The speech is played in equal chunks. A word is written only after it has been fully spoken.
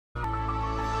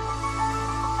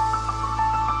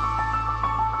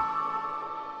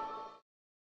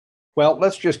Well,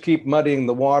 let's just keep muddying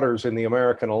the waters in the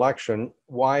American election.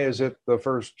 Why is it the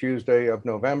first Tuesday of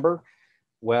November?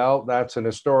 Well, that's an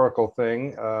historical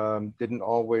thing. Didn't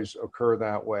always occur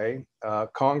that way.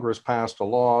 Congress passed a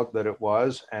law that it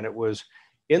was, and it was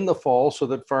in the fall so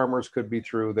that farmers could be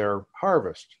through their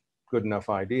harvest. Good enough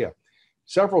idea.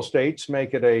 Several states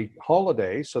make it a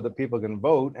holiday so that people can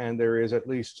vote, and there is at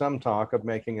least some talk of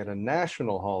making it a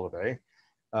national holiday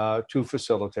to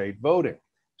facilitate voting.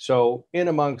 So, in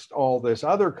amongst all this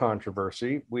other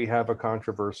controversy, we have a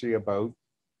controversy about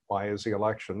why is the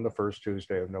election the first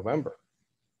Tuesday of November?